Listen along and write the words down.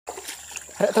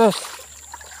Tarik terus.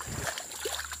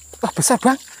 Wah, besar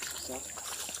bang.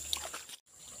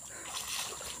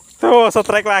 Tuh,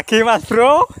 strike lagi mas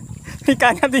bro.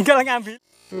 Ikannya tinggal ngambil.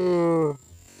 Tuh.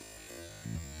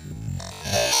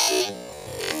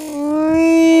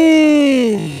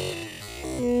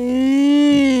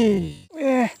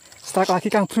 Strike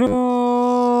lagi kang bro.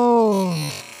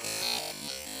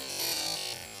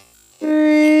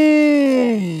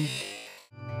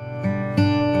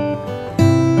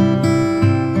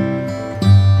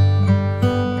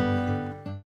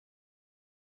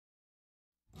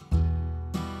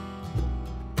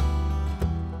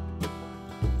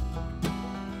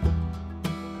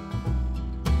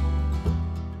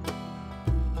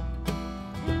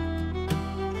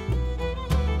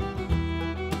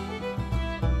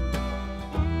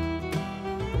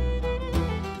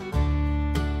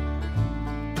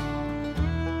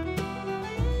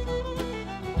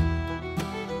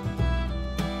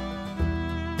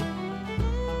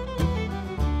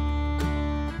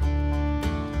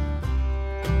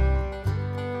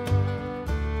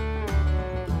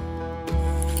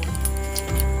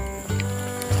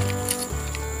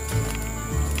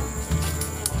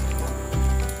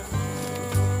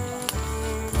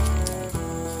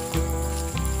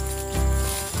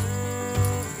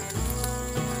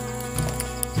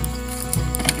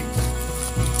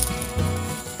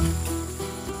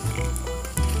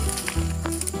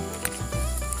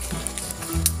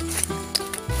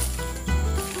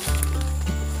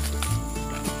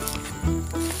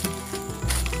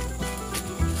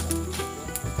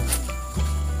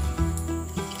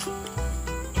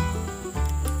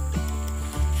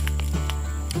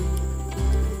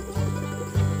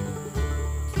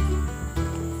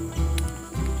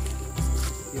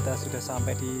 Kita sudah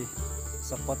sampai di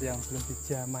spot yang belum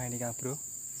dijamah ini kang bro.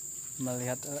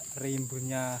 Melihat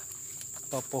rimbunnya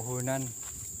pepohonan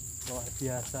luar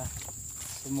biasa.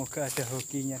 Semoga ada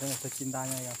hokinya dan ada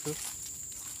cintanya ya bro.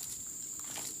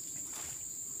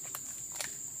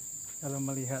 Kalau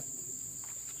melihat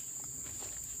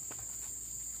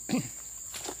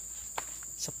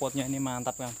spotnya ini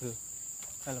mantap kang bro.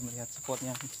 Kalau melihat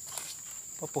spotnya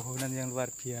pepohonan yang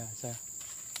luar biasa.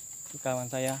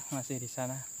 Kawan saya masih di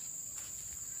sana.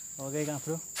 Oke kang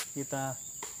bro, kita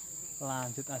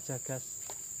lanjut aja gas,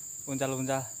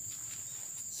 uncal-uncal.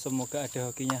 Semoga ada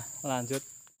hokinya. Lanjut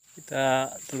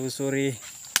kita telusuri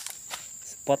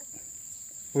spot.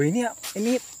 Oh ini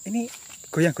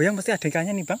goyang-goyang mesti ada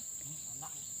ikannya nih bang.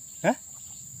 Hah?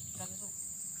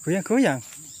 Goyang-goyang.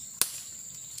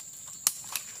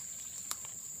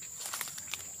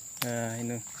 Nah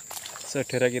ini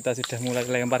saudara kita sudah mulai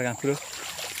lempar kang bro.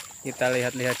 Kita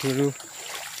lihat-lihat dulu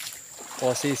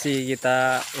posisi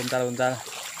kita untal-untal.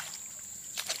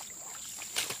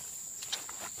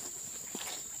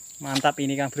 Mantap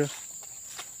ini kang bro,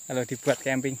 kalau dibuat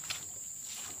camping.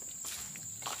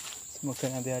 Semoga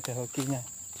nanti ada hokinya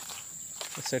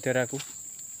saudaraku.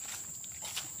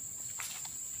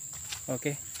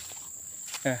 Oke,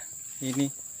 nah ini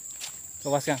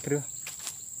luas kang bro,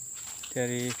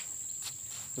 dari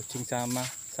ujung sama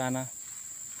sana.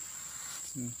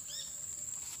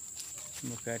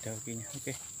 Semoga ada hokinya.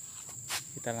 Oke,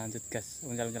 kita lanjut gas,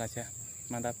 uncal-uncal aja.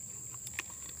 Mantap.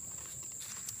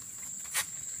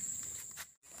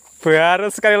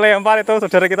 Baru sekali lempar itu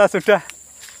saudara kita sudah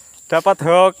dapat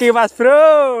hoki mas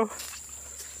bro.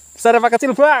 Besar apa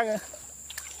kecil bang?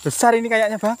 Besar ini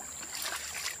kayaknya bang.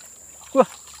 Wah,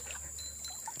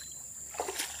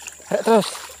 tarik terus.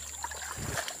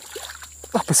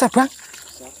 Wah, besar bang.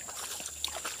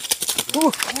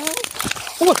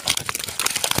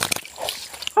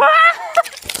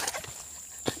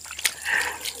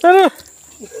 Aduh.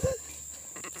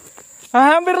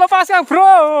 Hampir lepas kang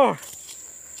bro.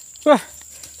 Wah,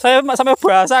 saya sampai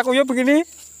basah aku ya begini.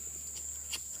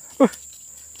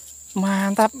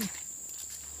 Mantap.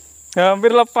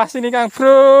 Hampir lepas ini kang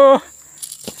bro.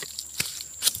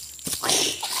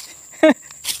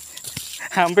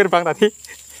 Hampir bang tadi.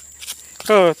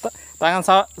 Oh,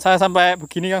 tangan saya sampai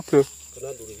begini kang bro. Kena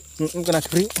duri. Kena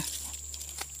duri.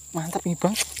 Mantap ini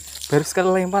bang. Baru sekali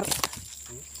lempar.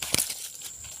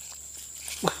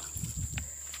 Wah,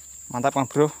 mantap kang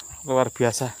bro, luar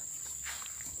biasa.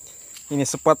 Ini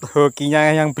spot hokinya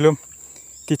yang belum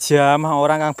dijamah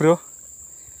orang kang bro.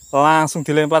 Langsung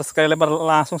dilempar, sekali lempar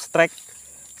langsung strike.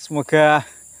 Semoga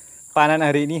panen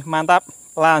hari ini mantap.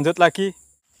 Lanjut lagi.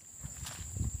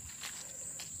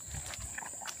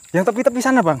 Yang tepi-tepi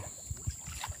sana bang.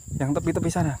 Yang tepi-tepi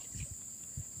sana.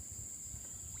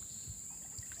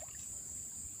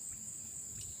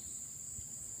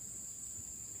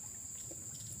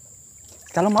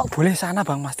 Kalau mau boleh sana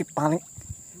bang, pasti paling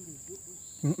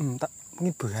Ini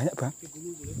banyak bang.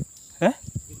 Hah?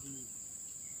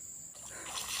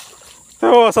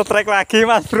 Tuh setrek lagi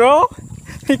mas bro.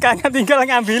 Ikannya tinggal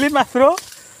ngambilin mas bro.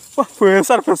 Wah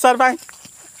besar-besar bang.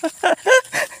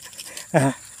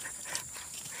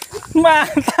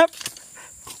 Mantap.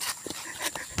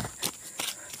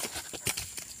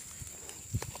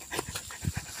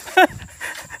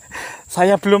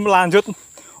 Saya belum lanjut.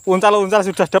 Uncal-uncal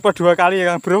sudah dapat 2 kali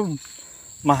ya Kang Bro.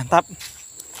 Mantap.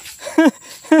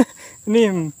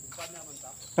 Ini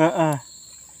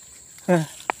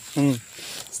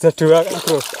sudah 2 Kang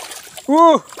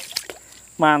Bro.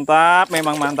 Mantap,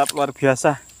 memang mantap, luar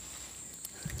biasa.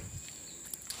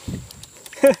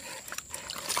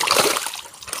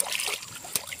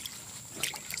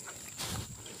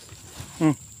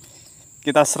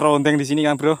 Kita serondeng di sini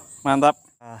Kang Bro. Mantap.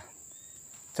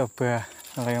 Coba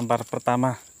lempar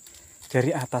pertama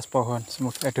dari atas pohon.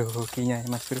 Semoga ada hokinya ya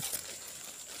Mas Bro.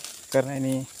 Karena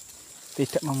ini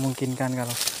tidak memungkinkan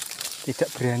kalau tidak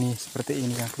berani seperti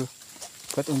ini Kang Bro.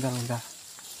 Buat untal-untal.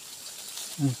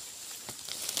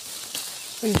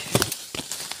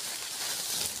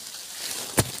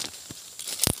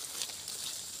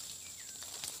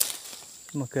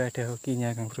 Semoga ada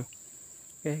hokinya Kang Bro.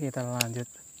 Oke kita lanjut.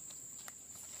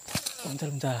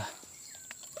 Untal-untal.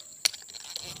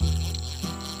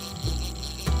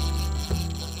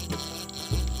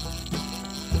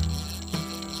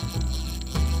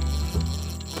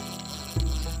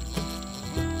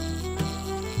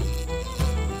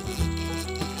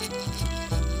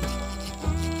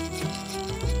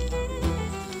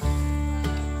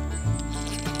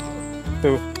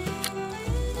 Tuh.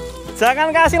 Jangan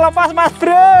kasih lepas Mas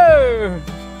Bro.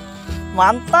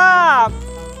 Mantap.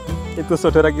 Itu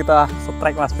saudara kita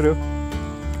setrek Mas Bro.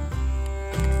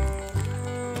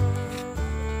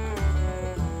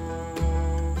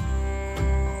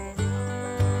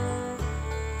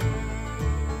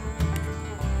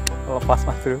 Lepas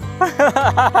Mas Bro.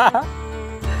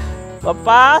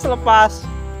 Lepas.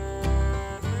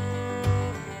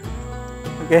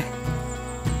 Oke.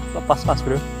 Lepas Mas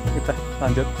Bro. Kita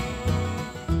lanjut.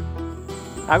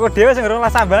 Aku dewe sing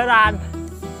ngrungokno sambaran.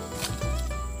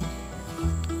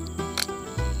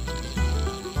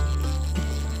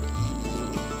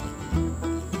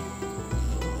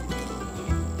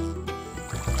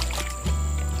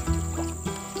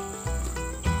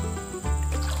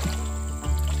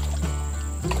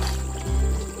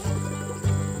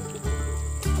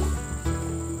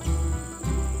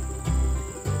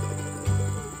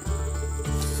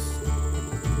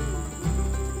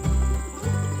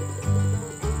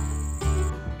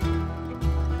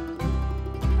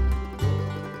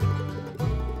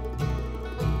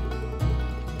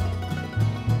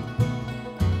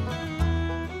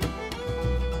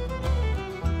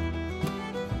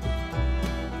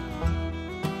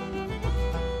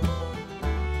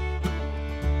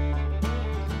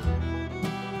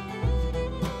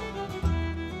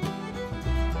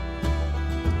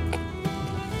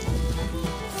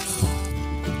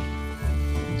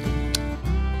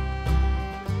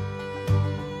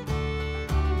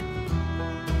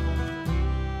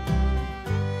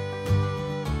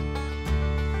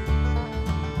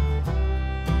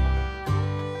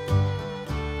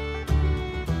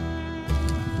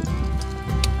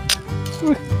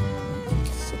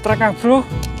 Setrek Kang Bro.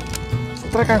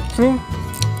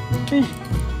 Ih,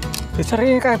 besar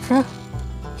ini Kang Bro.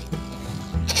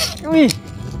 Ih,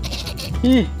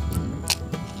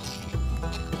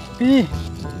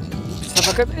 besar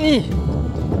banget.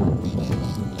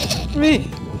 Ih,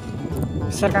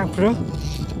 besar Kang Bro.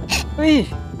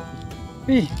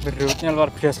 Berutnya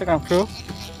luar biasa Kang Bro.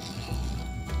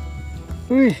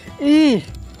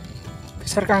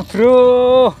 Besar Kang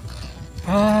Bro.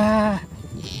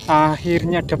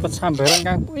 Akhirnya dapat sambaran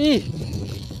Kang.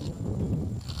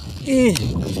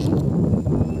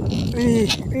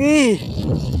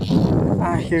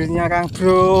 Akhirnya Kang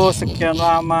Bro, sekian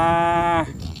lama.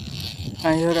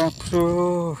 Ayo Kang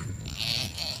Bro.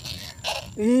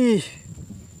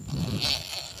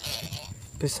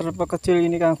 Besar apa kecil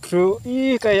ini Kang Bro?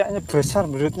 Kayaknya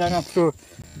besar berutnya Kang Bro.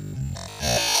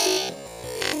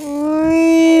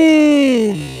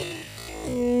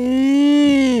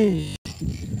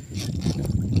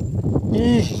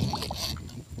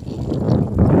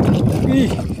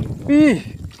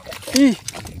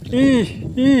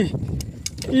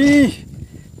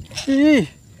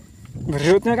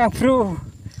 Berutnya Kang Bro.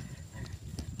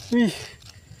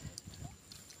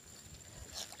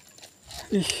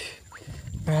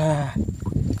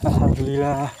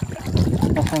 Alhamdulillah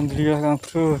Kang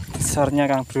Bro, besarnya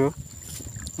Kang Bro.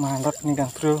 Mantap nih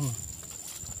Kang Bro.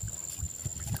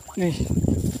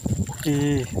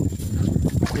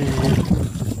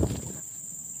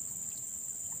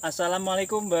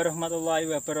 Assalamualaikum warahmatullahi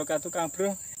wabarakatuh, Kang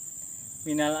Bro.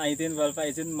 Minal aidin wal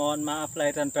faizin, mohon maaf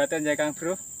lahir dan batin ya, Kang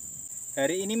Bro.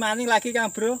 Hari ini mancing lagi,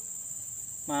 Kang Bro.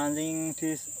 Mancing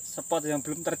di spot yang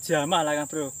belum terjamah lah, Kang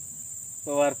Bro.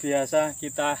 Luar biasa,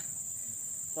 kita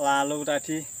lalu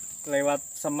tadi lewat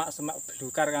semak-semak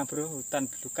belukar, Kang Bro, hutan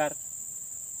belukar.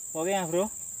 Oke, Kang Bro.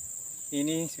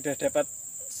 Ini sudah dapat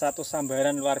satu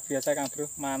sambaran luar biasa, Kang Bro.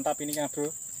 Mantap ini, Kang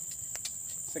Bro.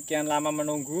 Sekian lama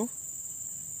menunggu,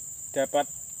 dapat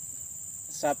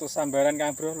satu sambaran,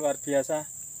 Kang Bro, luar biasa.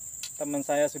 Teman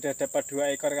saya sudah dapat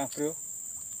 2 ekor, Kang Bro.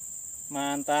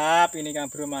 Mantap ini,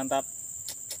 Kang Bro, mantap.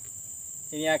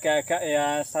 Ini agak-agak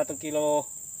ya 1 kilo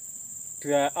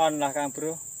 2 on lah, Kang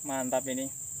Bro. Mantap ini.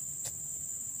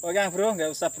 Oke, Kang Bro,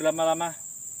 nggak usah berlama-lama,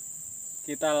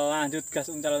 kita lanjut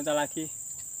gas uncal-uncal lagi.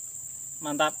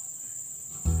 Mantap.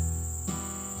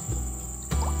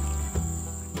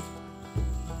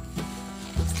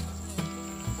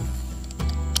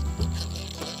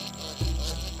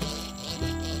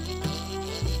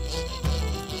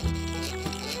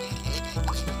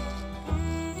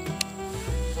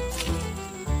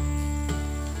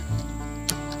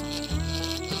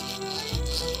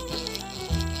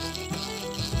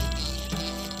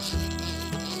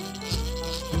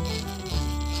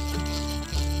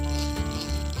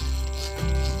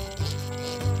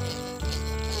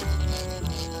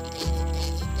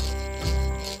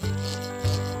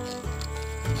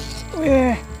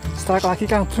 Wih, strike lagi,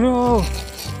 Kang Bro.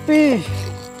 Wih.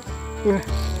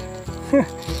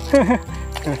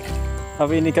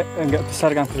 Tapi ini enggak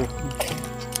besar, Kang Bro.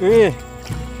 Wih.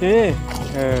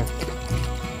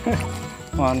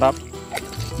 Mantap.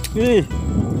 Wih.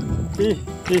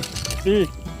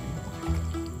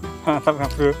 Mantap,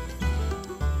 Kang Bro.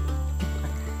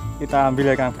 Kita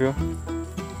ambil ya, Kang Bro.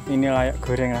 Ini layak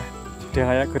goreng lah. Sudah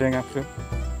layak goreng, Kang Bro.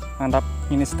 Mantap.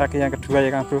 Ini strike yang kedua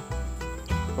ya, Kang Bro.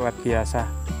 Luar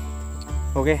biasa.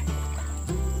 Oke,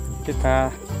 kita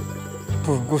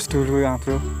bungkus dulu, Kang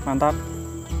Bro. Mantap.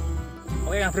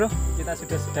 Oke, Kang Bro, kita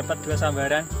sudah dapat 2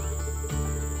 sambaran.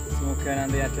 Semoga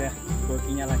nanti ada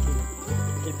bokinya lagi.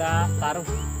 Kita taruh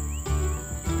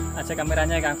aja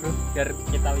kameranya, Kang Bro, biar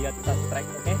kita lihat kita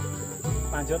strike. Oke,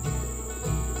 lanjut.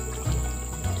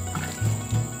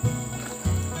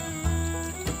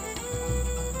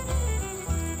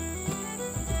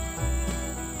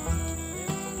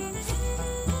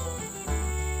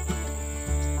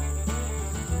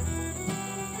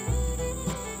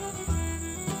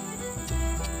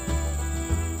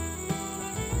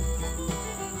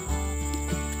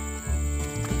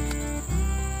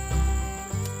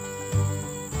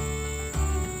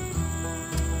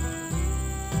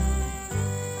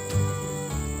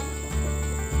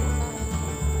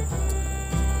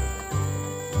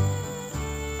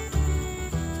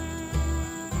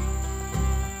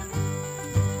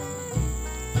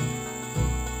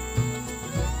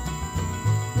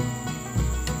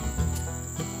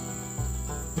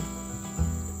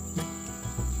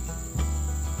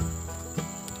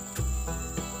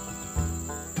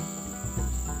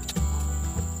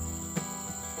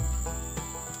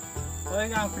 Oke,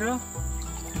 Kang Bro,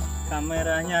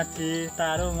 kameranya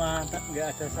ditaruh, mantap,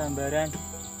 nggak ada sambaran.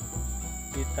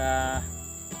 Kita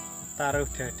taruh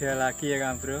dada lagi ya,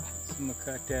 Kang Bro,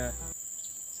 semoga ada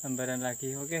sambaran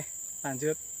lagi. Oke,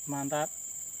 lanjut. Mantap.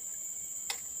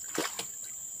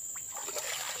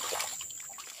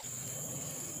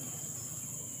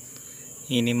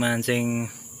 Ini mancing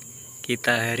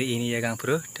kita hari ini ya, Kang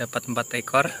Bro, dapat 4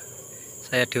 ekor.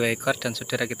 Saya 2 ekor dan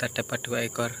saudara kita dapat 2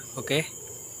 ekor. Oke,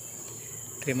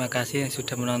 terima kasih yang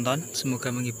sudah menonton.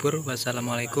 Semoga menghibur.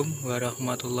 Wassalamualaikum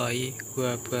warahmatullahi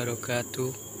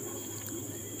wabarakatuh.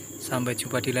 Sampai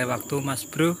jumpa di lain waktu, Mas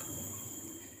Bro.